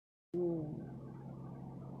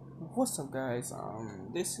What's up, guys?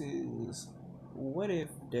 This is what if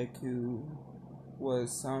Deku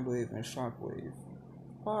was Soundwave and Shockwave,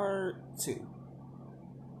 Part 2.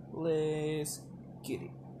 Let's get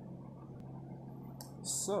it.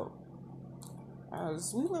 So,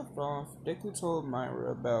 as we left off, Deku told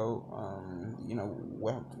Myra about,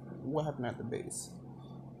 what happened at the base.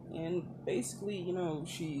 And basically,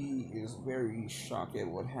 she is very shocked at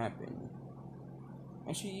what happened.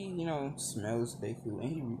 And she, smells Deku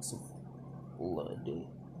and he reeks of blood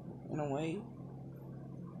in a way.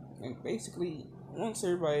 And basically once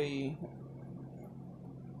the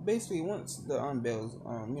bells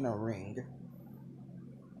ring,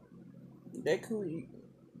 Deku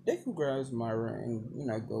Deku grabs Myra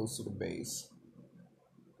and goes to the base.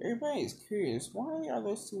 Everybody is curious, why are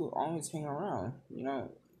those two always hanging around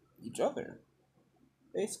each other?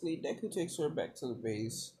 Basically, Deku takes her back to the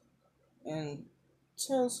base and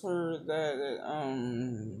tells her that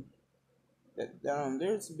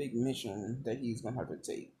there's a big mission that he's gonna have to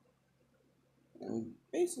take. And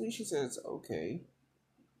basically she says okay.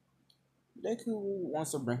 Deku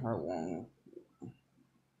wants to bring her along.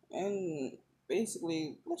 And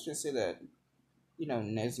basically, let's just say that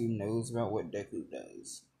Nezu knows about what Deku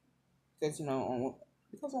does, because on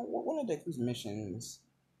one of Deku's missions,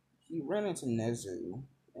 he ran into Nezu,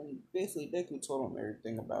 and basically Deku told him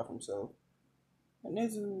everything about himself. And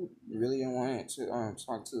Nezu really didn't want to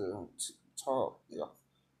talk to the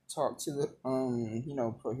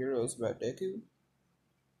pro heroes about Deku.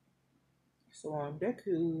 So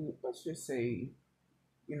Deku, let's just say,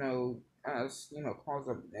 calls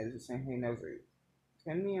up Nezu saying, "Hey Nezu,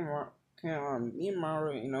 can me and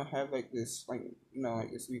Mara, have like this, like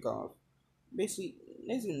this week off?" Basically,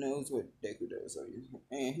 Nezu knows what Deku does,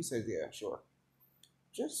 and he says, "Yeah, sure.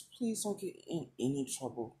 Just please don't get in any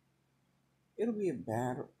trouble. It'll be a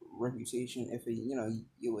bad reputation if a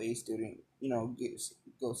UA student gets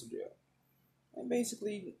goes to jail." And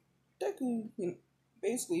basically, Deku,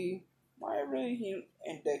 basically, Myra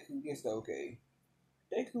and Deku gets the okay.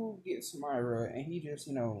 Deku gets Myra, and he just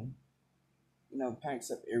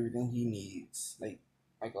packs up everything he needs.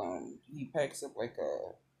 He packs up like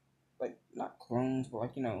not clones, but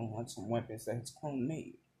like some weapons that his clone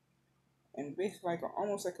made, and basically like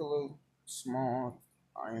almost like a little small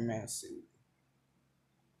Iron Man suit.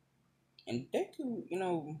 And Deku,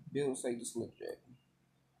 builds like this legit.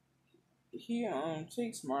 He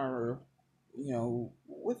takes Mara,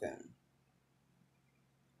 with him.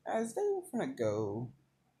 As they were gonna go,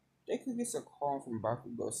 Deku gets a call from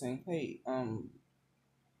Bakugo saying, "Hey,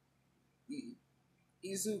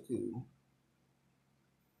 Izuku,"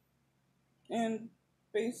 and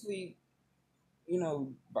basically,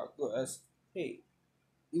 Bakugo asks, "Hey,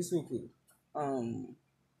 Izuku, um,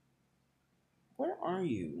 where are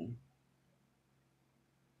you?"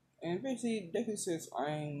 And basically, Deku says,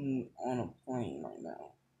 "I'm on a plane right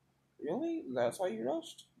now." "Really? That's why you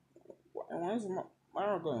rushed? And why is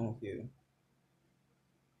Myra going with you?"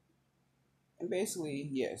 And basically,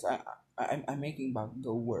 yes, I'm making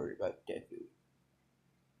Bakugo worry about Deku.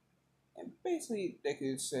 And basically,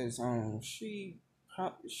 Deku says, she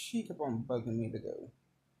kept on bugging me to go.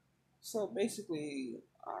 So basically,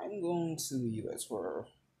 I'm going to the U.S. for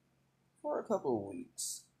a couple of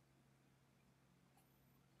weeks.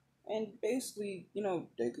 And basically,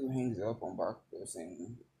 Deku hangs up on Bakugo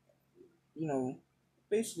saying, you know,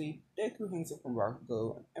 basically, Deku hangs up on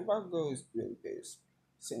Bakugo, and Bakugo is really pissed,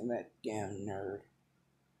 saying that damn nerd.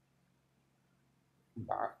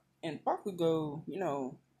 And Bakugo,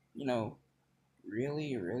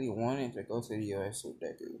 really, really wanted to go to the US with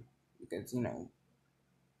Deku, because, a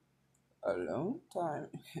long time.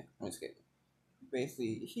 I'm just kidding.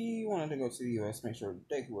 Basically, he wanted to go to the US, make sure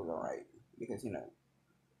Deku was alright, because,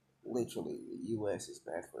 literally, the US is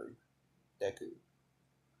bad for Deku.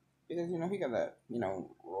 Because, he got that,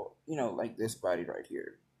 like this body right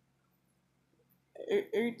here.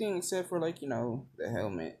 Everything except for the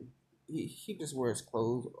helmet. He just wears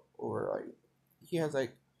clothes, or like he has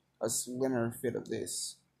like a slimmer fit of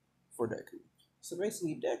this for Deku. So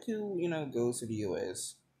basically, Deku goes to the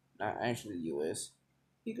U.S. Not actually the U.S.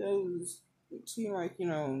 He goes to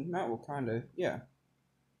not Wakanda. Yeah,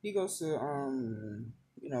 he goes to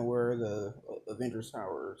where the Avengers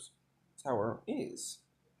Tower is.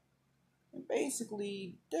 And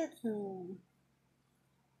basically, Deku,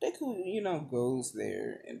 goes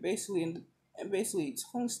there, and basically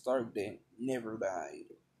Tony Stark never died.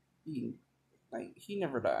 He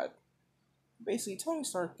never died. Basically, Tony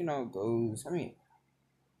Stark, goes. I mean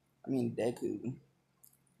Deku,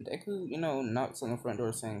 knocks on the front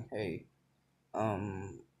door saying, "Hey,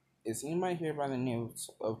 is anybody here by the name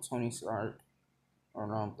of Tony Stark?"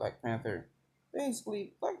 around Black Panther.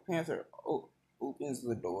 Basically, Black Panther opens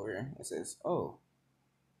the door and says, "Oh,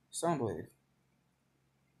 soundwave.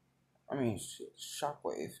 I mean,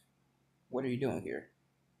 shockwave. What are you doing here?"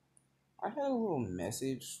 I had a little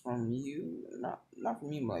message from you, not from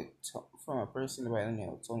me, like from a person by the name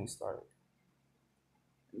of Tony Stark.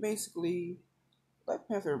 Basically, Black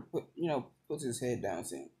Panther puts his head down,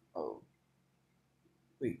 saying, "Oh,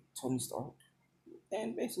 wait, Tony Stark,"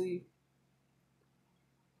 and basically,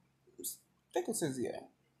 Deku says, "Yeah,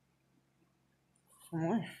 from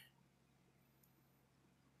where?"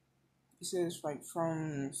 He says, like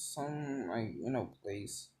from some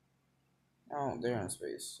place out there in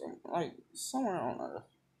space, like somewhere on Earth.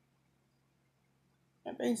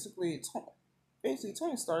 And basically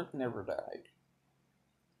Tony Stark never died.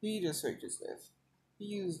 He just faked his death. He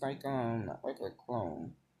used like a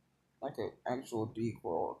clone, like an actual decoy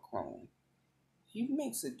or clone. He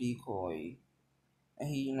makes a decoy, and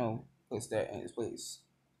he puts that in his place.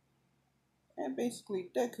 And basically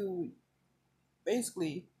Deku,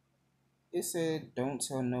 basically it said don't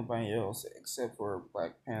tell nobody else except for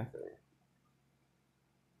Black Panther.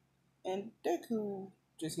 And Deku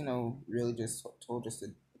just really just told us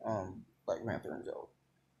the Black Panther himself.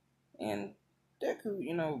 And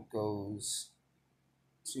Deku goes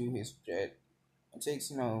to his jet and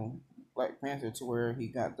takes Black Panther to where he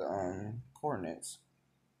got the coordinates.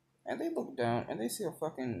 And they look down and they see a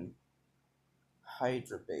fucking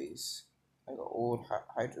Hydra base, like an old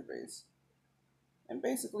Hydra base. And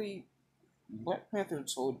basically, Black Panther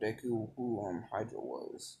told Deku who Hydra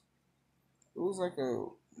was. It was like a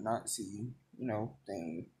Nazi,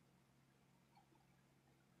 thing.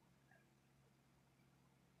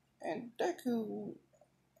 And Deku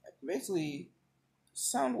basically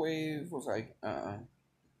Soundwave was like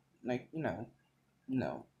like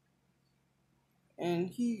no. And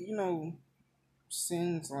he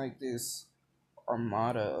sends like this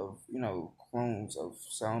armada of clones of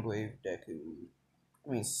Soundwave Deku. I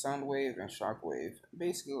mean Soundwave and Shockwave.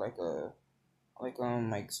 Basically like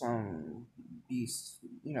some beast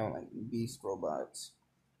like beast robots.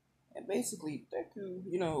 And basically Deku,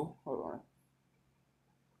 hold on.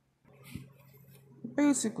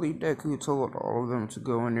 Basically Deku told all of them to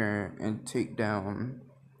go in there and take down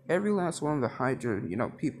every last one of the Hydra,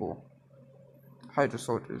 people, Hydra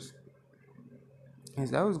soldiers. As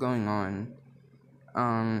that was going on,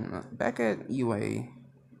 back at UA,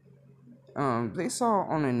 they saw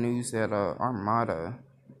on the news that armada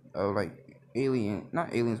of like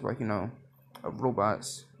not aliens, but of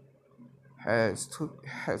robots has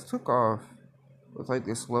took off with like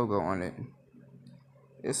this logo on it.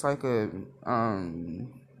 It's like a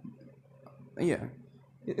yeah,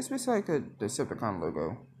 it's basically like a Decepticon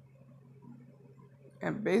logo.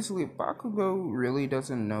 And basically, Bakugo really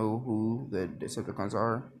doesn't know who the Decepticons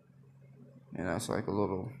are, and that's like a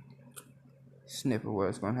little snip of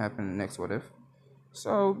what's going to happen next. What if?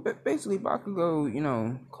 So basically,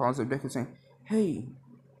 Bakugo, calls up Deku saying, "Hey,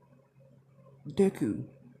 Deku,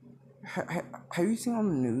 have you seen on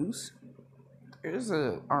the news? There's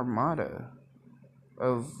a armada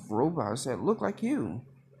of robots that look like you."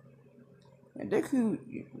 And basically,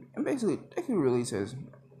 Deku really says,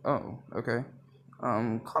 "Oh, okay.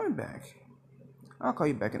 Call me back. I'll call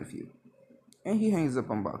you back in a few." And he hangs up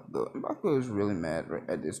on Bakugo. And Bakugo is really mad right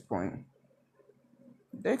at this point.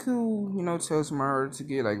 Deku, tells Maru to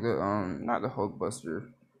get like the not the Hulk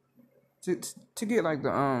Buster, to get like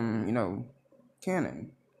the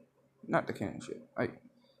cannon, not the cannon shit.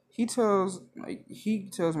 He tells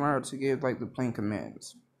Maru to give like the plane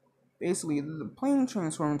commands. Basically, the plane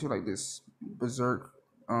transforms into like this berserk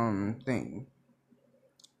thing,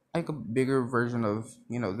 like a bigger version of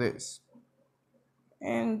this.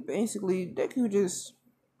 And basically, Deku just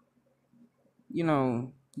you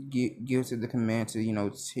know gives it the command to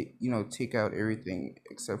take out everything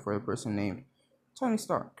except for a person named Tony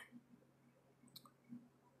Stark.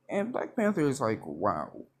 And Black Panther is like,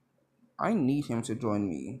 wow, I need him to join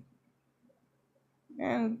me.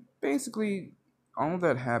 And basically, all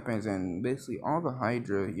that happens, and basically all the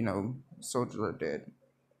Hydra, soldiers are dead.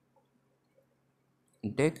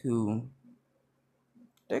 Deku,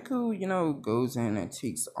 goes in and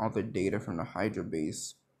takes all the data from the Hydra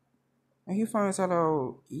base, and he finds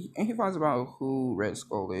out who Red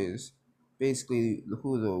Skull is, basically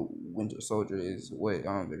who the Winter Soldier is, what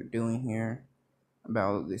they're doing here,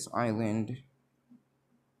 about this island,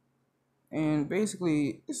 and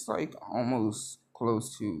basically it's like almost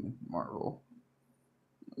close to Marvel.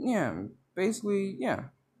 Yeah, basically, yeah.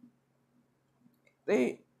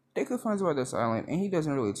 They could find out this island, and he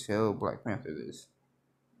doesn't really tell Black Panther this.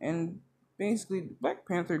 And basically, Black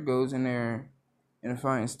Panther goes in there and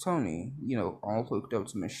finds Tony, all hooked up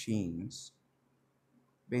to machines,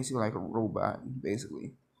 basically like a robot,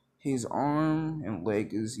 basically. His arm and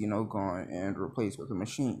leg is, gone and replaced with a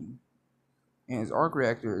machine. And his arc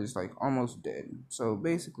reactor is like almost dead. So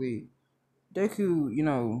basically, Deku,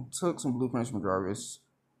 took some blueprints from Jarvis,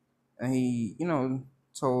 and he,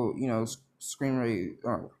 told,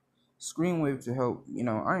 Screamwave to help,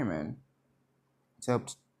 Iron Man, to help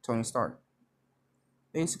Tony Stark.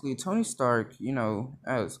 Basically, Tony Stark,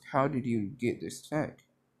 asks, "How did you get this tech?"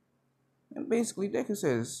 And basically, Deku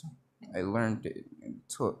says, "I learned it and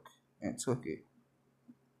took it."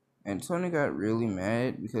 And Tony got really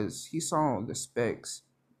mad because he saw the specs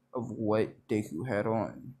of what Deku had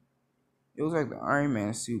on. It was like the Iron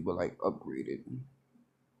Man suit, but like upgraded.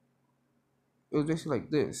 It was basically like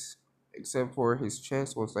this, except for his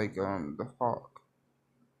chest was like the Hawk.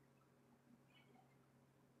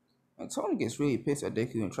 And Tony gets really pissed at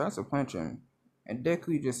Deku and tries to punch him. And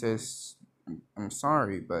Deku just says, "I'm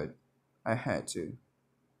sorry, but I had to."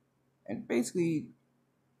 And basically,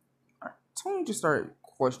 Tony just started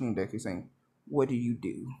questioning Deku, saying, "What did you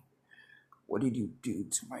do? What did you do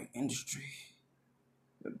to my industry?"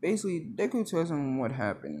 But basically, Deku tells him what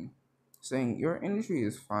happened, saying, "Your industry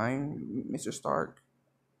is fine, Mr. Stark.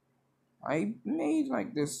 I made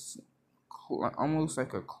like this, almost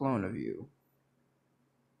like a clone of you.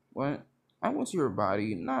 What? I went to your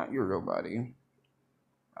body, not your real body.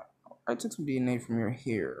 I took some DNA from your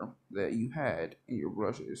hair that you had in your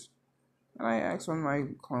brushes, and I asked one of my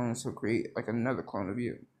clones to create like another clone of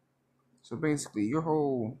you. So basically, your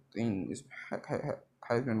whole thing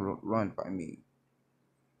has been run by me."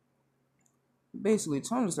 Basically,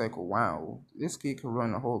 Tony's like, "Wow, this kid can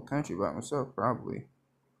run the whole country by himself, probably."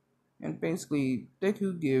 And basically,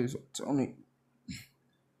 Deku gives Tony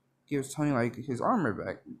like his armor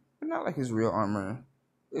back, but not like his real armor.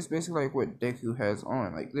 It's basically like what Deku has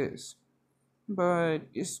on, like this, but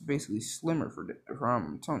it's basically slimmer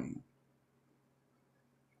from Tony.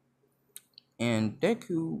 And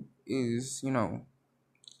Deku is,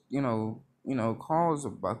 calls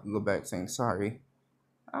Bakugo back saying sorry.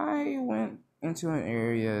 "I went into an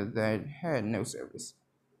area that had no service."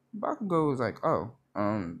 Bakugo was like, "Oh,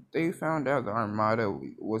 they found out the Armada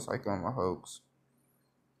was like a hoax."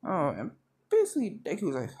 Oh, and basically Deku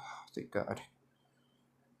was like, "Oh, thank God."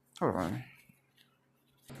 Hold on.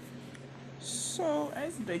 So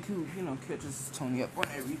as Deku, catches Tony up on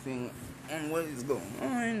everything and what is going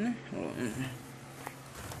on, hold on.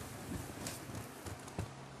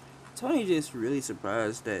 Tony just really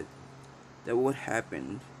surprised that what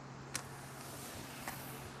happened.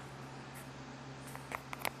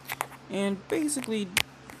 And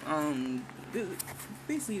um,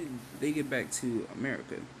 basically they get back to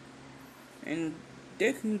America, and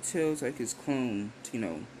Deku tells like his clone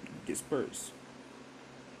to disperse.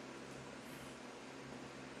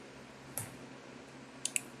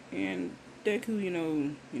 And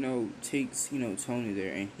Deku, takes Tony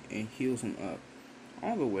there and heals him up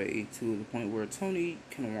all the way to the point where Tony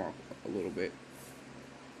can walk a little bit.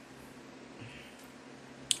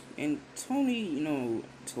 And Tony,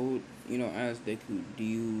 told asked Deku, "Do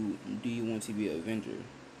you want to be an Avenger?"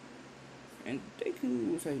 And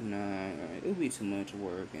Deku was like, "Nah, it'll be too much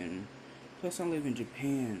work, and plus I live in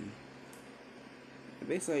Japan." And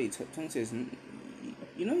basically, Tony says,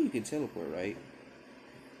 You can teleport, right?"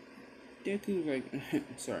 Deku was like,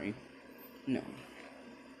 "Sorry, no."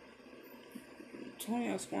 Tony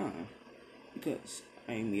asked why. "Because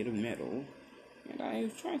I am made of metal, and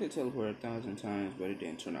I've tried to teleport 1,000 times, but it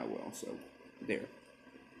didn't turn out well, so there."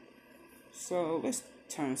 So let's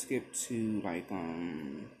time skip to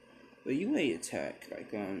the UA attack.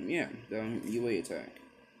 The UA attack.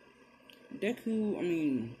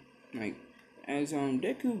 Deku, as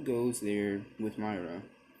Deku goes there with Myra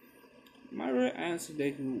asks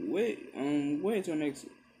Deku, what is our next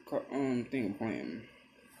thing of plan?"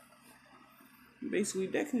 Basically,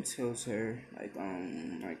 Deku tells her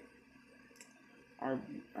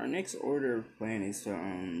our next order of plan is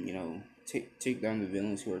to take down the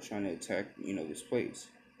villains who are trying to attack this place.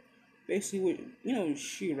 Basically, with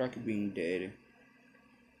Shigaraki being dead,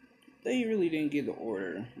 they really didn't get the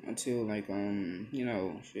order until I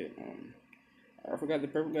forgot the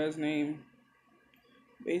purple guy's name.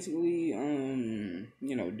 Basically,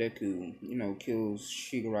 Deku, kills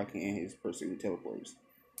Shigaraki and his person who teleports.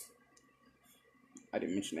 I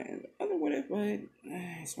didn't mention that in the other what if, but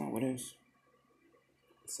it's not what ifs.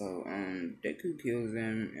 So, Deku kills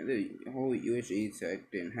them, and the whole USG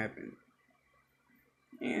attack didn't happen.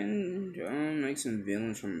 And, some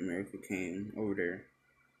villains from America came over there.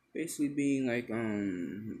 Basically being, I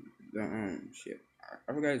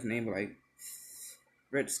forgot his name, but,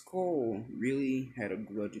 Red Skull really had a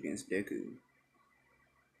grudge against Deku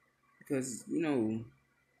because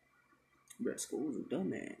Red Skull was a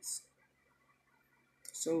dumbass.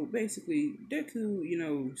 So basically,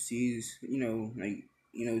 Deku, sees,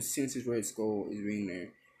 senses Red Skull is being there,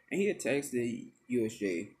 and he attacks the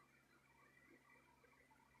USJ.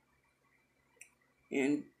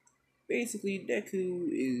 And basically,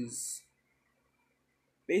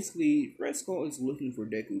 Red Skull is looking for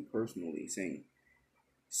Deku personally, saying,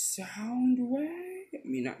 Soundwave? I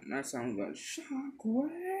mean, not Soundwave,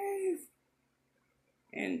 Shockwave!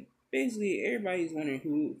 And basically, everybody's wondering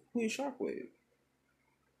who is Shockwave.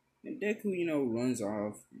 And Deku, runs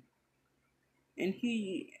off.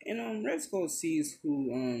 And Red Skull sees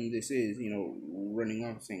who this is, running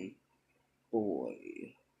off saying,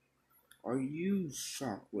 Boy, are you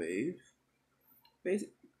Shockwave? Bas-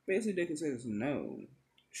 Basically, Deku says, No,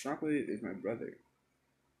 Shockwave is my brother.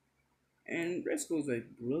 And Red Skull's like,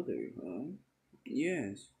 Brother, huh?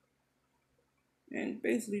 Yes. And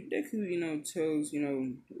basically, Deku, tells,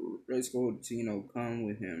 Red Skull to, come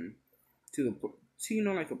with him to,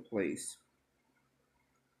 like a place.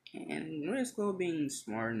 And Red Skull being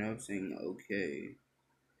smart enough saying, okay.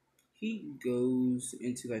 He goes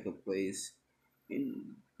into like a place,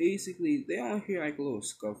 and basically, they all hear like a little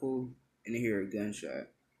scuffle, and they hear a gunshot.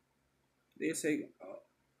 They say,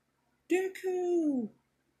 Deku!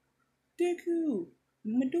 Deku!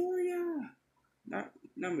 Midoriya! Not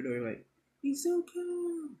Midoriya, like,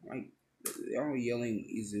 Izuku! Like, they're all yelling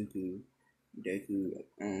Izuku, Deku,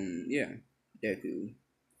 yeah, Deku.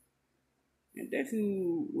 And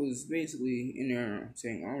Deku was basically in there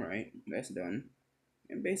saying, alright, that's done.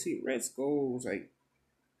 And basically, Red Skull was like,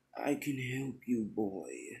 I can help you, boy.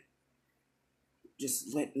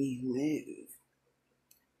 Just let me live.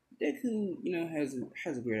 Deku,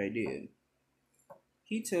 has a great idea.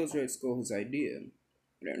 He tells Red Skull his idea.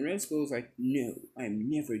 And Red Skull's like, no, I'm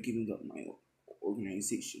never giving up my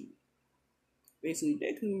organization. Basically,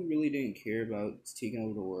 Deku really didn't care about taking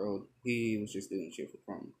over the world. He was just doing shit for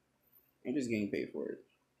fun. And just getting paid for it.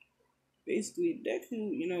 Basically,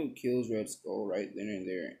 Deku, kills Red Skull right then and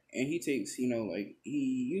there. And he takes, he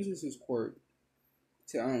uses his quirk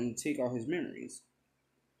to take all his memories.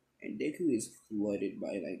 And Deku is flooded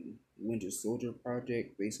by like Winter Soldier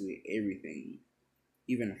project, basically everything,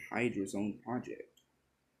 even Hydra's own project.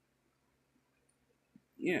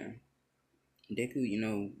 Yeah,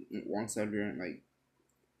 Deku, walks out there and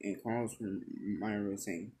and calls for Myra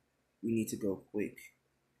saying, "We need to go quick."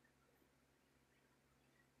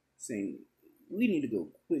 Saying, "We need to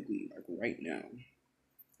go quickly, like right now."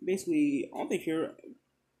 Basically,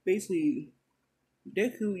 basically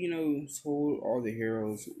Deku, told all the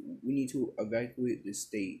heroes, "We need to evacuate the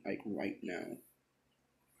state, like right now."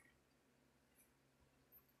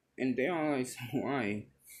 And they are like, "Why?"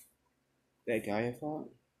 That guy I fought,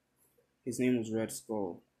 his name was Red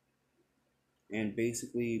Skull. And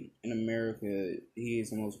basically, in America, he is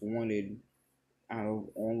the most wanted out of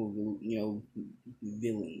all of the,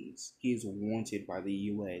 villains. He is wanted by the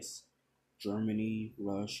US, Germany,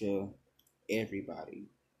 Russia, everybody.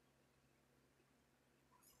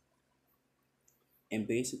 And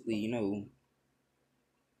basically,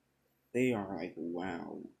 they are like,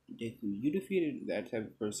 wow, Deku, you defeated that type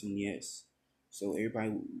of person, yes. So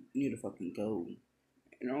everybody, need to fucking go.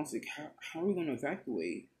 And I was like, how are we gonna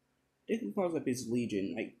evacuate? Deku calls up his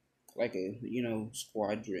legion, like a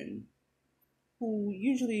squadron, who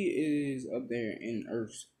usually is up there in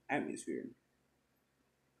Earth's atmosphere.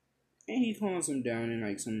 And he calls them down in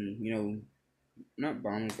like some, not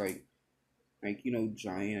bombers,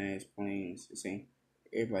 giant ass planes, saying,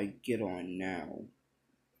 everybody get on now.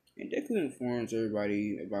 And Deku informs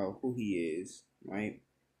everybody about who he is, right?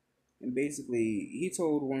 And basically, he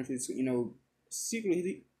told one of his,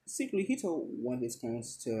 secretly, he told one of his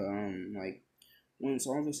clones to, once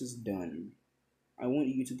all this is done, I want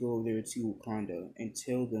you to go over there to Wakanda and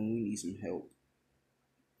tell them we need some help.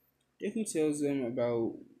 Deku tells them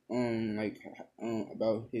about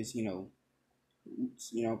his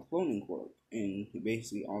cloning quirk and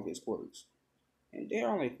basically all of his quirks, and they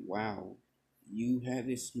are like, wow, you have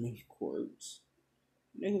this many quirks.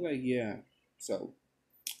 And Deku's like, yeah, so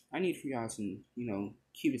I need for y'all to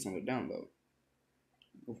keep this on the down low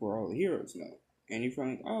before all the heroes know. And you're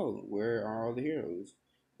like, oh, where are all the heroes?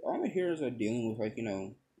 All the heroes are dealing with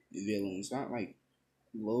villains, not like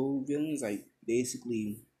low villains, like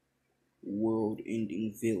basically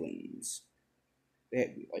world-ending villains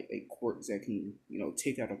that like quirks that can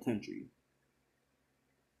take out a country.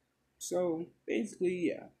 So basically,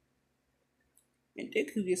 yeah. And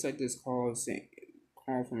Deku gets like this call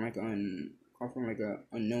from like a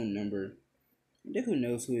unknown number, Deku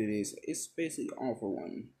knows who it is. It's basically All for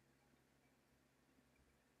One.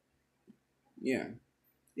 Yeah,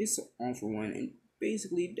 it's All for One, and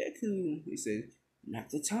basically Deku, he says, "Not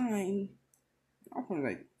the time." All for One's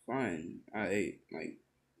like, "Fine, I like,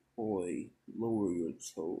 boy, lower your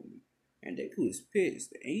tone." And Deku is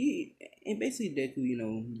pissed. And basically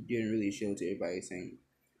Deku, didn't really show to everybody saying,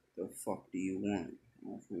 "The fuck do you want?"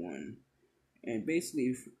 All for One. And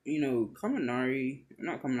basically, Kaminari,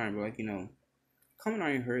 not Kaminari, but like,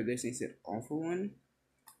 Kaminari heard this and he said, "All for One?"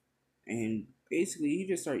 And basically, he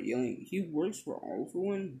just started yelling, "He works for All for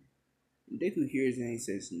One?" And Deku hears it and he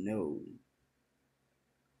says, "No,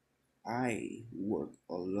 I work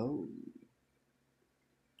alone.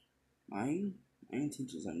 My, my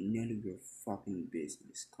intentions are none of your fucking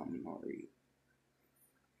business, Kaminari.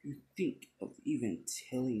 You think of even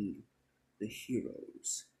telling the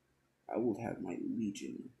heroes, I will have my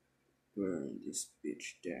legion burn this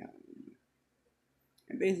bitch down."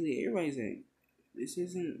 And basically, everybody's like, "This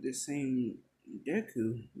isn't the same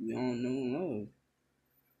Deku we all know and love."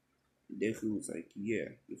 Deku was like, "Yeah,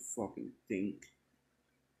 you fucking think."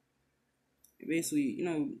 And basically,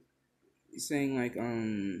 saying like,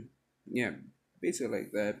 yeah, basically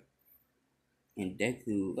like that. And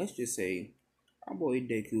Deku, let's just say, our boy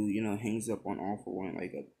Deku, hangs up on All for One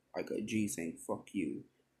like a G saying, "Fuck you.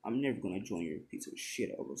 I'm never gonna join your piece of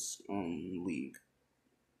shit of a league."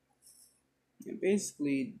 And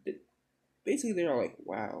basically they're like,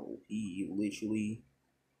 "Wow, he literally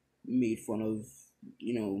made fun of,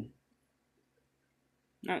 you know,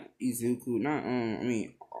 not Izuku, not I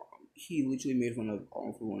mean, he literally made fun of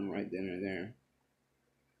All for One right then and there."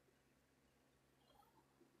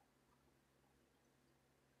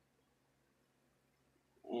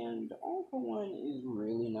 And All for One is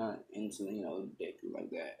really not into, Deku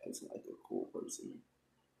like that as like a cool person.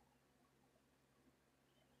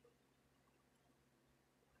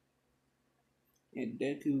 And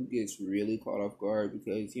Deku gets really caught off guard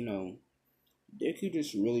because, Deku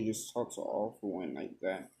just really just talks to All for One like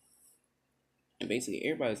that. And basically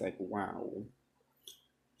everybody's like, "Wow,"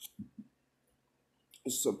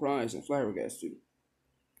 surprised and flabbergasted.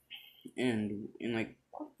 And like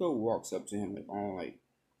Bakugo walks up to him like all like,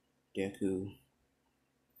 "Deku,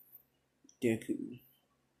 Deku."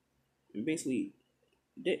 And basically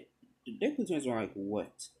Deku turns around like,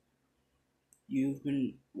 "What? You've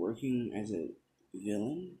been working as a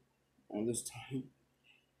villain all this time?"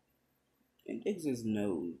 And Deku says,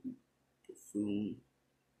 "No, buffoon.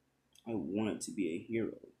 I wanted to be a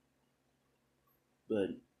hero,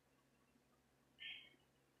 but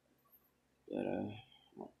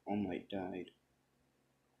All Might died."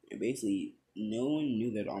 And basically, no one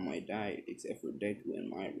knew that All Might died except for Deku and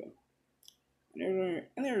Myra. And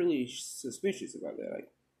they're really suspicious about that.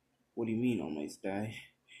 Like, "What do you mean All Might's died?"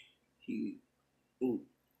 He, oh,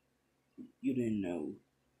 you didn't know,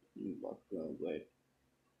 Bakugo, but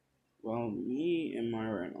while me and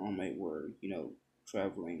Myra and All Might were,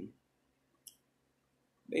 traveling,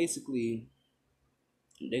 basically,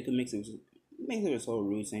 Deku makes it so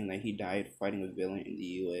rude saying that he died fighting a villain in the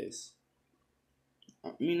U.S.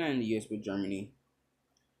 I mean, not in the U.S., but Germany.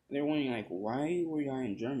 And they're wondering, like, "Why were y'all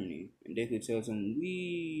in Germany?" And Deku tells them,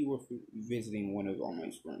 "We were visiting one of All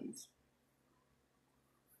Might's friends."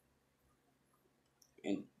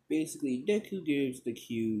 And basically, Deku gives the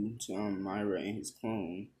cue to Myra and his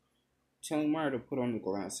clone, telling Myra to put on the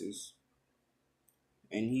glasses.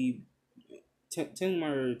 And he telling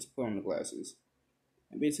Myra to put on the glasses.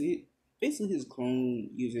 And basically his clone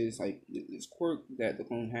uses like this quirk that the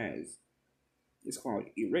clone has. It's called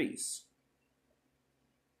erase.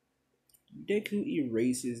 Deku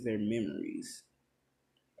erases their memories,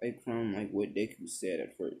 like from like what Deku said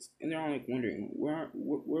at first, and they're all like wondering where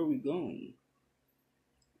are we going.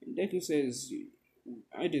 And Deku says,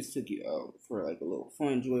 "I just took you out for like a little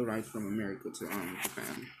fun joyride from America to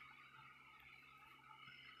Japan."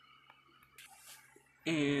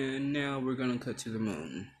 And now we're gonna cut to the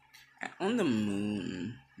moon. On the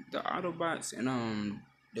moon, the Autobots and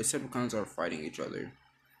the Decepticons are fighting each other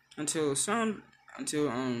until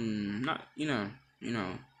not you know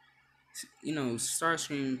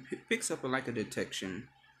Starscream picks up like a detection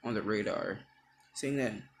on the radar, saying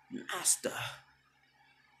that, "Master,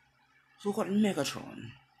 look at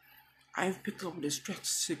Megatron. I've picked up a distress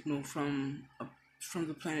signal from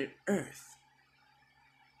the planet Earth."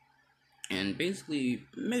 And basically,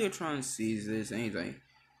 Megatron sees this and he's like,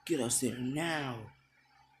 "Get us there now."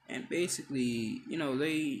 And basically,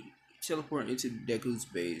 they teleport into Deku's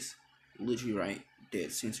base, literally right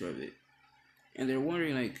dead center of it. And they're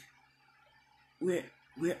wondering like, where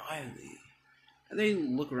are they? And they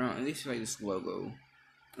look around and they see like this logo.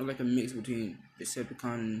 Or like a mix between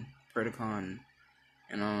Decepticon, Predacon,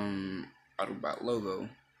 and Autobot logo.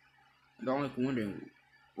 And I'm like wondering,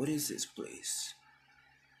 what is this place?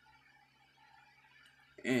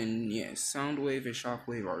 And yes, Soundwave and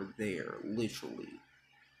Shockwave are there, literally.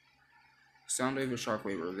 Soundwave and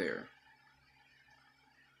Shockwave are there.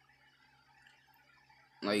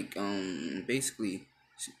 Like, basically,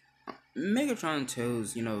 Megatron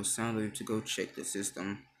tells, Soundwave to go check the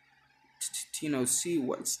system to, see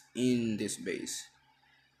what's in this base.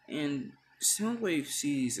 And Soundwave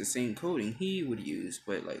sees the same coding he would use,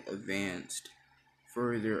 but, like, advanced,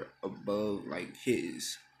 further above, like,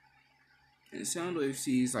 his. And Soundwave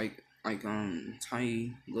sees,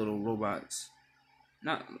 tiny little robots.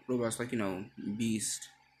 Not robots, like, beasts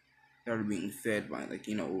that are being fed by, like,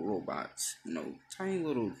 robots. Tiny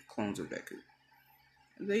little clones of Deku.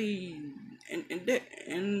 They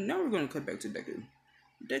and now we're gonna cut back to Deku.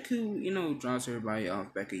 Deku, drops everybody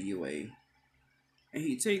off back at UA, and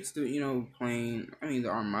he takes the the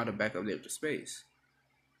Armada back up there to space.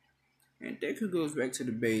 And Deku goes back to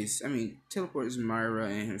the base. Teleports Myra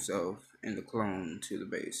and himself and the clone to the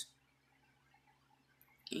base.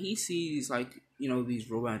 And he sees these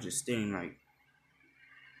robots just staring like,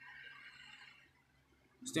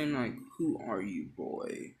 who are you,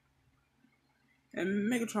 boy?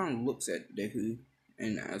 And Megatron looks at Deku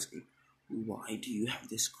and asks him, why do you have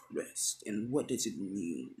this crest and what does it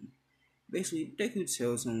mean? Basically, Deku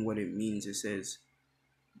tells him what it means. It says,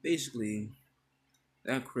 basically,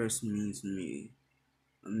 that crest means me,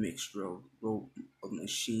 a mixture of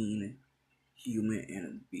machine, human, and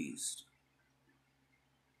a beast,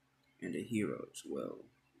 and a hero as well.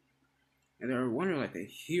 And they're wondering, like, a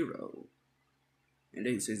hero. And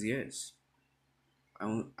Deku says, yes, I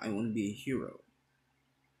want to be a hero.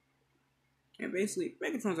 And basically,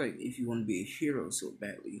 Megatron's like, if you want to be a hero so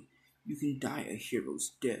badly, you can die a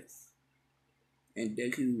hero's death. And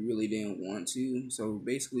Deku really didn't want to, so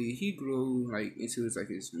basically he grew into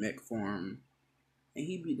his mech form, and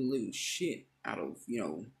he beat the living shit out of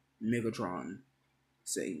Megatron.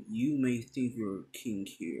 Say, you may think you're a king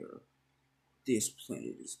here. This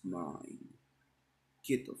planet is mine.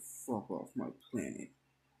 Get the fuck off my planet,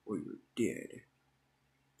 or you're dead.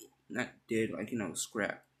 Not dead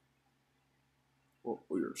scrap. Or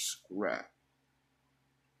you're scrap.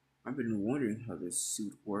 I've been wondering how this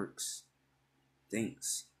suit works.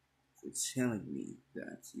 Thanks for telling me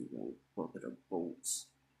that, you bucket of bolts.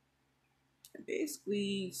 And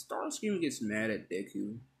basically, Starscream gets mad at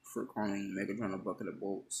Deku for calling Megatron a bucket of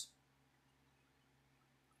bolts.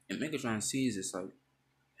 And Megatron sees this like,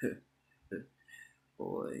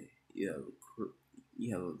 boy, you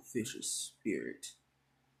have a vicious spirit.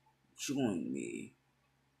 Join me.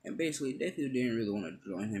 And basically, Deku didn't really want to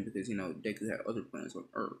join him because, Deku had other plans on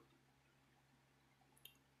Earth.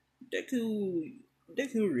 Deku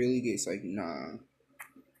really gets like, nah,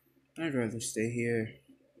 I'd rather stay here.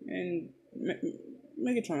 And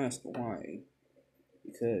Megatron asks why.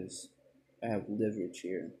 Because I have leverage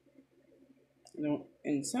here.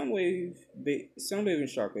 And Soundwave and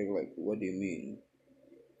Shockwave are like, what do you mean?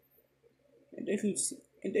 And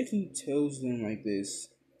Deku tells them like this,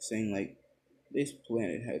 saying like, this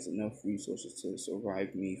planet has enough resources to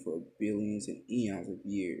survive me for billions and eons of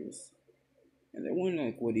years. And they're wondering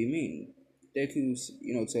like, what do you mean? Deku,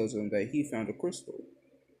 tells them that he found a crystal.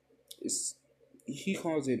 He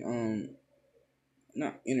calls it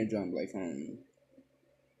not energon, like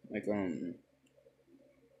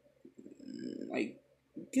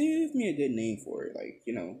give me a good name for it,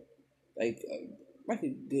 like a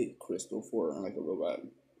good crystal for like a robot.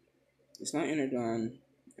 It's not energon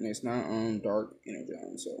and it's not dark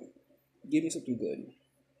energon, so give me something good.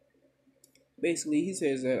 Basically, he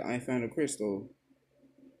says that I found a crystal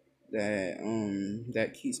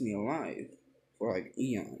that keeps me alive for like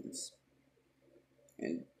eons.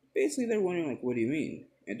 And basically they're wondering like, what do you mean?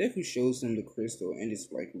 And Deku shows them the crystal and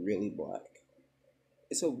it's like really black.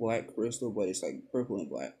 It's a black crystal, but it's like purple and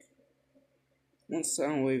black. Once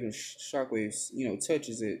Soundwave and Shockwave,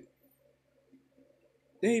 touches it,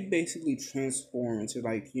 they basically transform into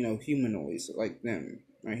humanoids like them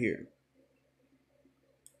right here.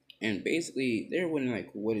 And basically they're wondering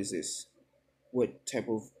like, what is this? What type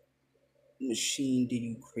of machine did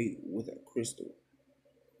you create with a crystal?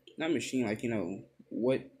 Not machine,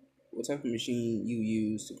 what type of machine you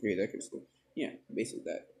use to create that crystal? Yeah, basically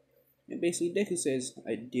that. And basically Deku says,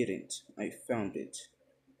 I didn't. I found it.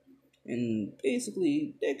 And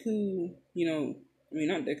basically Deku,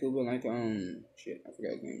 not Deku, but shit, I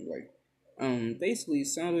forgot his name. Basically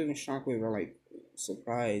Soundwave and Shockwave are like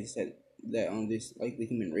surprised that this the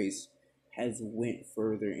human race has went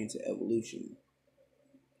further into evolution.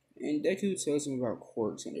 And Deku tells him about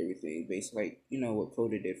quirks and everything, basically like, what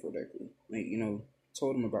Koda did for Deku. Like,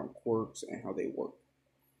 told him about quirks and how they work.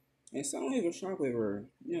 And Soundwave and Shockwave are,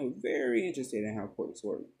 very interested in how quirks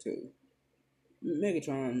work too.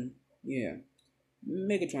 Megatron, yeah.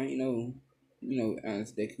 Megatron,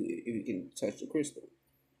 asks Deku if he can touch the crystal.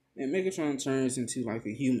 And Megatron turns into like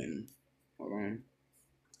a human. Hold on.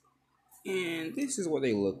 And this is what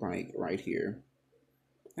they look like right here.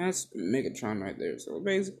 That's Megatron right there. So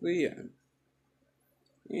basically, yeah.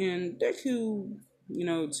 And Deku,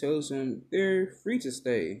 tells them they're free to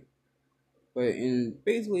stay. But in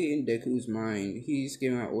Deku's mind, he's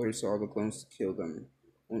giving out orders to all the clones to kill them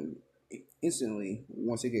instantly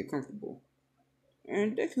once they get comfortable.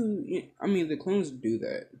 And Deku, the clones do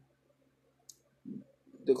that.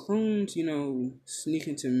 The clones, sneak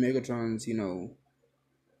into Megatron's,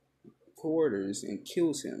 quarters and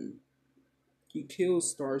kills him. He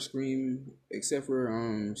kills Starscream, except for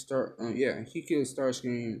he kills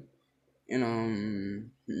Starscream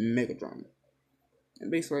and Megatron.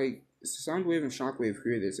 And basically, like, Soundwave and Shockwave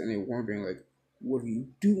hear this and they're wondering, like, what are you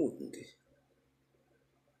doing?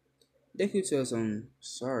 Deku tells them,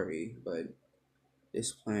 sorry, but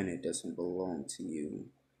this planet doesn't belong to you.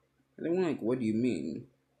 And they're like, what do you mean?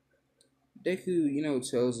 Deku,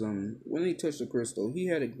 tells them when they touched the crystal, he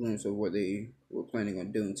had a glimpse of what they were planning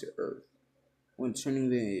on doing to Earth when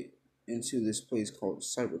turning it into this place called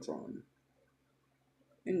Cybertron.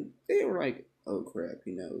 And they were like, oh crap,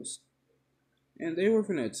 he knows. And they were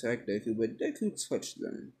gonna attack Deku, but Deku touched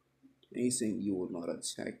them. And he's saying, you will not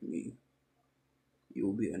attack me. You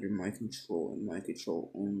will be under my control and my control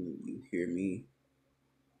only, you hear me?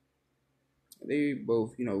 They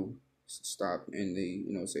both, stop and they,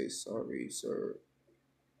 say, sorry, sir.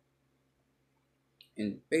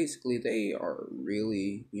 And basically, they are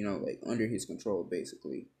really, like under his control,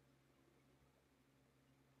 basically.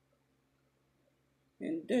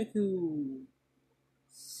 And Deku,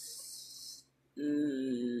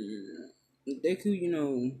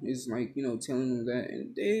 is like, telling them that,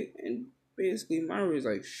 and basically, Maru is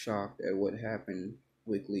like shocked at what happened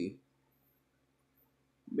quickly.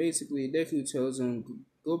 Basically, Deku tells him,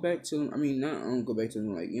 go back to him. I mean, not go back to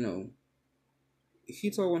him, like, he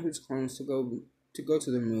told one of his clones to go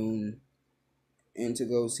to the moon and to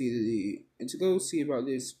go see about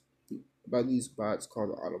these bots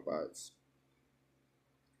called the Autobots.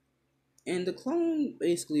 And the clone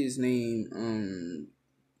basically is named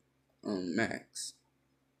Max.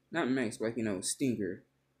 Not Max, but like, Stinger.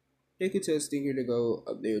 They could tell Stinger to go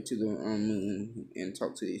up there to the moon and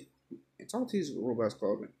talk to these robots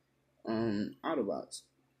called Autobots.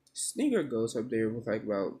 Stinger goes up there with like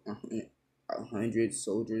about 100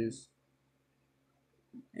 soldiers,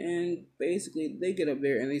 and basically they get up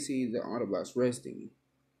there and they see the Autobots resting,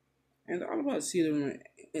 and the Autobots see them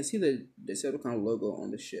and see the Decepticon logo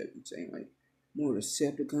on the ship, saying like, "More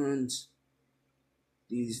Decepticons.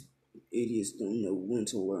 These idiots don't know when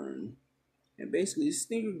to learn." And basically,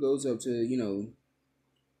 Stinger goes up to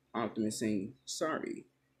Optimus saying, "Sorry,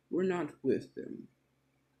 we're not with them."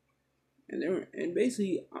 And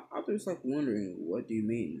basically Optimus like wondering, "What do you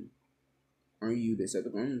mean? Are you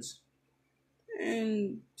Decepticons?"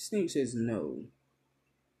 And Snake says, "No,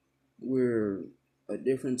 we're a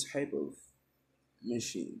different type of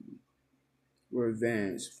machine. We're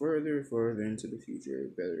advanced further into the future,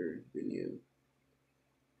 better than you."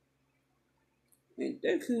 And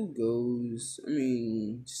Deku goes,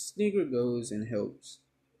 Stinger goes and helps.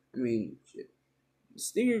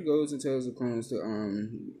 Stinger goes and tells the clones to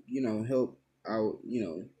help out,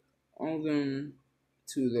 all of them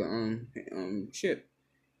to the ship.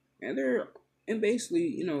 And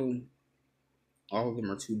basically, all of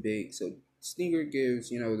them are too big, so Stinger gives,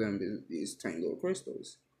 them these tiny little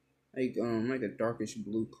crystals. Like a darkish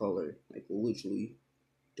blue color, like literally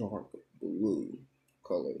dark blue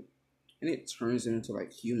color. And it turns them into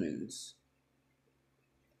like humans.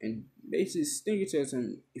 And basically Stinger tells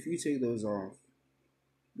him, if you take those off,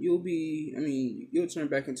 you'll turn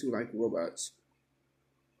back into like robots.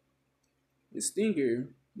 And Stinger,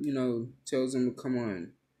 tells him to come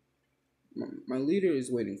on. My leader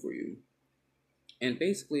is waiting for you. And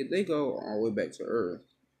basically they go all the way back to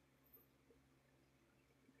Earth.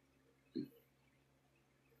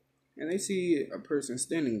 And they see a person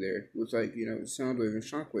standing there with like, Soundwave and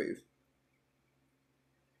Shockwave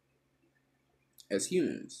as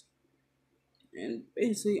humans. And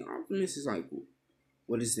basically Optimus is like,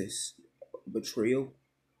 what is this? Betrayal?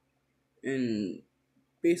 And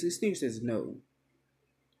basically Stinger says, no.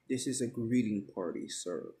 This is a greeting party,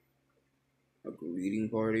 sir. A greeting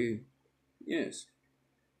party? Yes.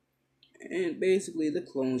 And basically, the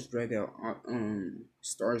clones drag out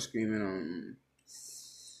Starscream and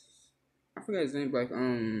I forgot his name, like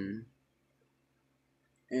and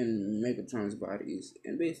Megatron's bodies.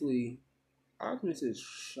 And basically, Optimus is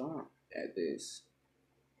shocked at this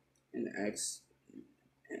and asks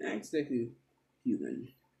Deku,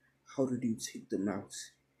 human, how did you take them out?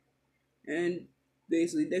 And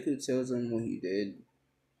basically, Deku tells him what he did.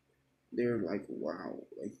 They're like, wow,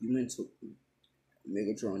 like human took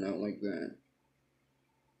Megatron out like that.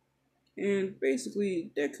 And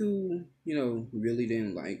basically, Deku, really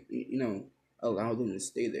didn't like, allow them to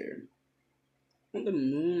stay there. On the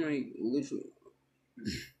moon, like, literally,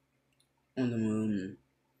 on the moon,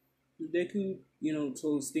 Deku,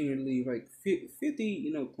 told Stinger to leave like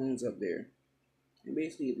 50, clones up there. And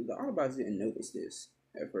basically, the Autobots didn't notice this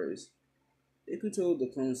at first. Deku told the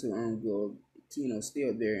clones to go to stay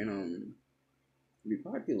up there and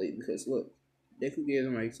repopulate because look, Deku gave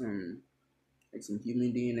them like some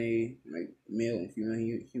human DNA, like male and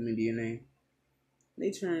female human DNA.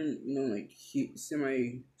 They turn like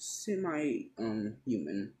semi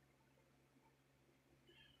human.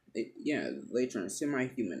 They turn semi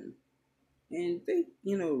human, and they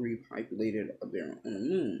repopulated up there on the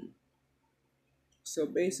moon. So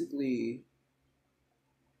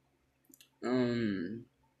um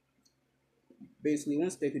basically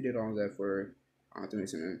once Deku did all that for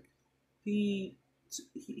Optimus and he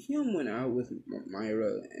he went out with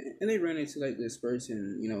Myra and they ran into like this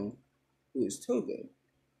person who is Toga.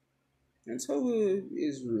 And Toga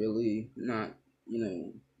is really not,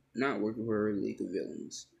 not working for her League of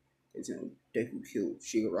Villains. Because, Deku killed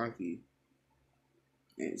Shigaraki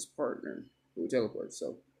and his partner who teleports.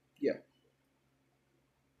 So, yeah.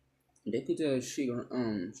 Deku tells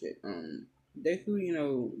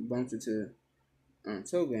Deku, bumps into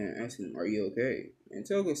Toga and asks him, are you okay? And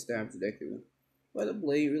Toga stabs Deku. But the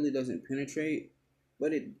blade really doesn't penetrate,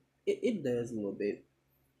 but it does a little bit.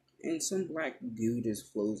 And some black goo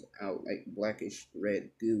just flows out, like blackish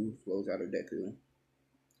red goo flows out of Deku.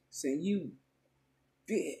 Saying, you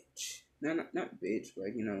bitch. No, not bitch,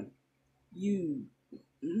 like, you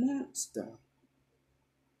monster.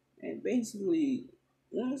 And basically,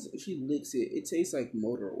 once she licks it, it tastes like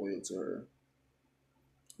motor oil to her.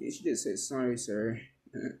 And she just says, sorry, sir.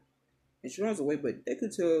 And she runs away, but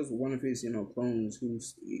Deku tells one of his, clones who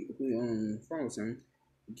follows him,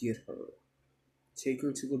 get her. Take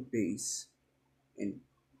her to the base and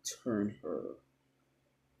turn her.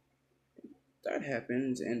 That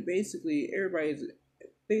happens, and basically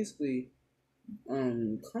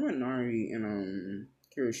Kaminari and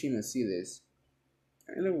Kirishima see this,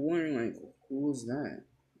 and they're wondering like, who was that?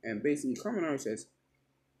 And basically Kaminari says,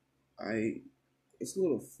 it's a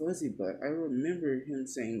little fuzzy, but I remember him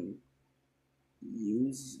saying,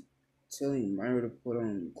 use telling Myra to put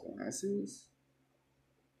on glasses.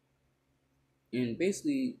 And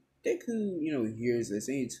basically Deku, hears this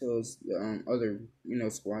and he tells the other,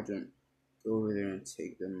 squadron, go over there and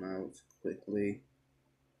take them out quickly.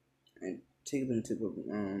 And take them to the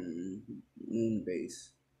moon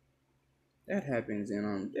base. That happens,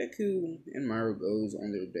 and Deku and Myra goes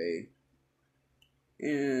on their day,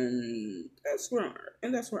 and that's where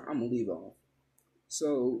I'm gonna leave off.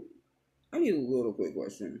 So I need a little quick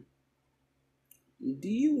question. Do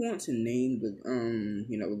you want to name the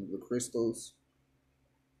the crystals,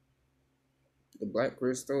 the black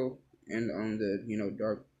crystal and the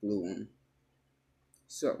dark blue one?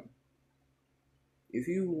 So if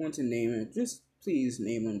you want to name it, just please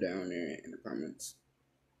name them down there in the comments.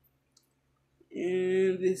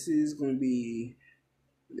 And this is going to be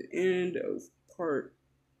the end of part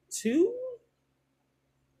 2.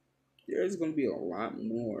 There's going to be a lot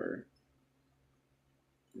more.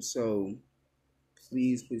 So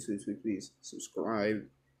please subscribe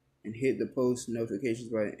and hit the post notifications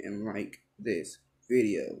button and like this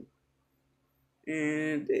video.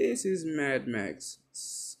 And this is Mad Max.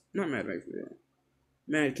 Not Mad Max,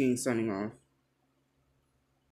 Mad King signing off.